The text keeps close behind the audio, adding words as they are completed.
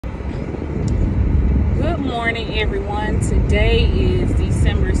morning, everyone. Today is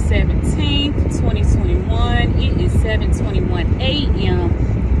December 17th, 2021. It is 7:21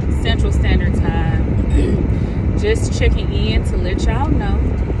 a.m. Central Standard Time. Just checking in to let y'all know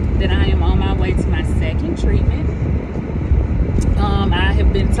that I am on my way to my second treatment. I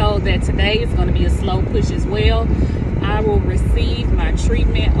have been told that today is going to be a slow push as well. I will receive my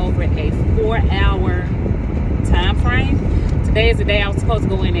treatment over a 4-hour time frame. Today is the day I was supposed to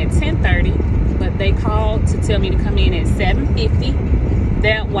go in at 10:30, but they called to tell me to come in at 7:50.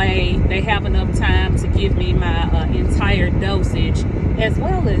 That way they have enough time to give me my entire dosage, as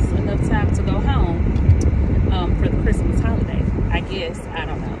well as enough time to go home for the Christmas holiday, I guess. I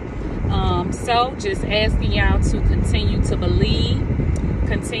don't know. So just asking y'all to continue to believe,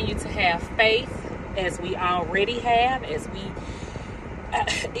 continue to have faith, as we already have, it's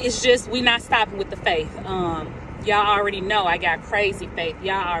just we not stopping with the faith. Y'all already know I got crazy faith.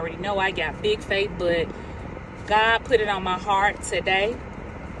 Y'all already know I got big faith, but God put it on my heart today,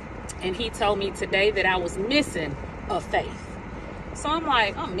 and he told me today that I was missing a faith. So I'm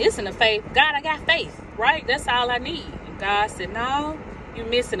like, I'm missing a faith. God, I got faith, right? That's all I need. And God said, no, you're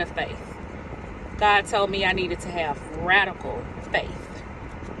missing a faith. God told me I needed to have radical faith.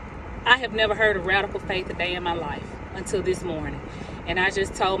 I have never heard of radical faith a day in my life until this morning. And I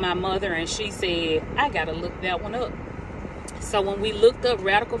just told my mother, and she said, I got to look that one up. So when we looked up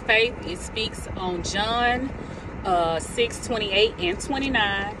radical faith, it speaks on John 6:28 and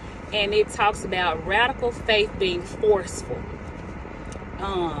 29. And it talks about radical faith being forceful.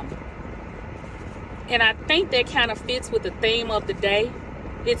 And I think that kind of fits with the theme of the day.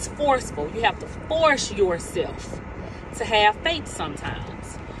 It's forceful. You have to force yourself to have faith sometimes.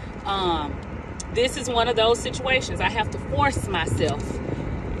 This is one of those situations. I have to force myself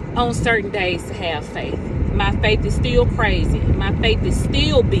on certain days to have faith. My faith is still crazy. My faith is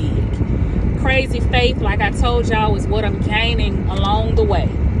still big. Crazy faith, like I told y'all, is what I'm gaining along the way.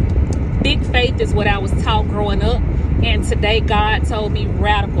 Big faith is what I was taught growing up. And today God told me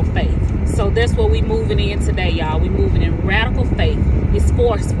radical faith. So that's what we moving in today, y'all. We moving in radical faith. It's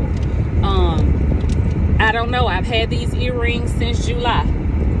forceful. I don't know. I've had these earrings since July.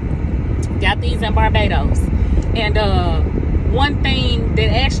 Got these in Barbados. And one thing that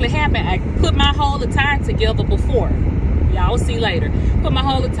actually happened, I put my whole attire together before. Y'all will see later. Put my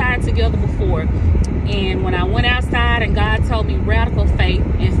whole attire together before. And when I went outside and God told me radical faith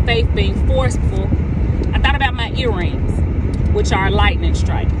and faith being forceful, I thought about my earrings, which are lightning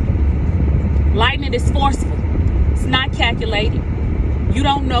strike. Lightning is forceful. It's not calculated. You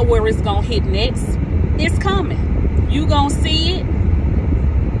don't know where it's going to hit next. It's coming. You going to see it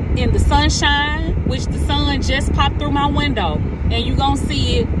in the sunshine, which the sun just popped through my window, and you gonna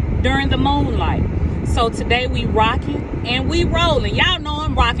see it during the moonlight. So today we rocking and we rolling. Y'all know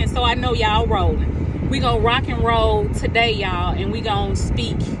I'm rocking, so I know y'all rolling. We gonna rock and roll today, y'all, and we gonna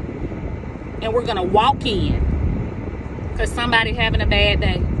speak, and we're gonna walk in, because somebody having a bad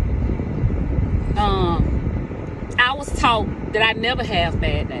day. I was taught that I never have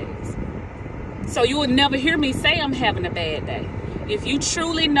bad days, so you would never hear me say I'm having a bad day. If you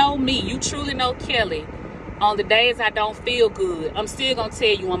truly know me, you truly know Kelly, on the days I don't feel good, I'm still going to tell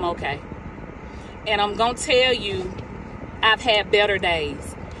you I'm okay. And I'm going to tell you I've had better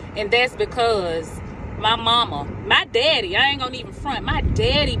days. And that's because my mama, my daddy, I ain't going to even front, my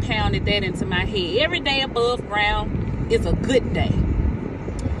daddy pounded that into my head. Every day above ground is a good day.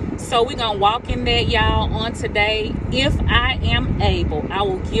 So we're going to walk in that, y'all, on today. If I am able, I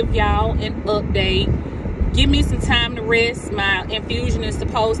will give y'all an update. Give me some time to rest. My infusion is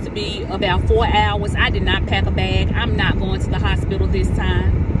supposed to be about 4 hours. I did not pack a bag. I'm not going to the hospital this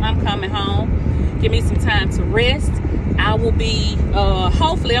time. I'm coming home. Give me some time to rest. I will be,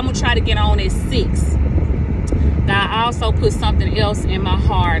 hopefully, I'm going to try to get on at 6. God also put something else in my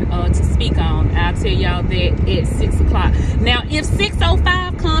heart to speak on. I'll tell y'all that at 6 o'clock. Now, if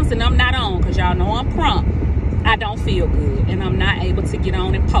 6:05 comes and I'm not on, because y'all know I'm prompt, I don't feel good and I'm not able to get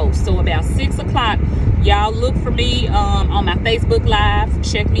on and post. So about 6 o'clock, y'all look for me on my Facebook Live.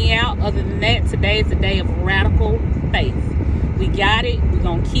 Check me out. Other than that, today is the day of radical faith. We got it. We're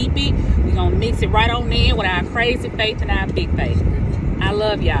going to keep it. We're going to mix it right on in with our crazy faith and our big faith. I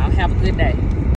love y'all. Have a good day.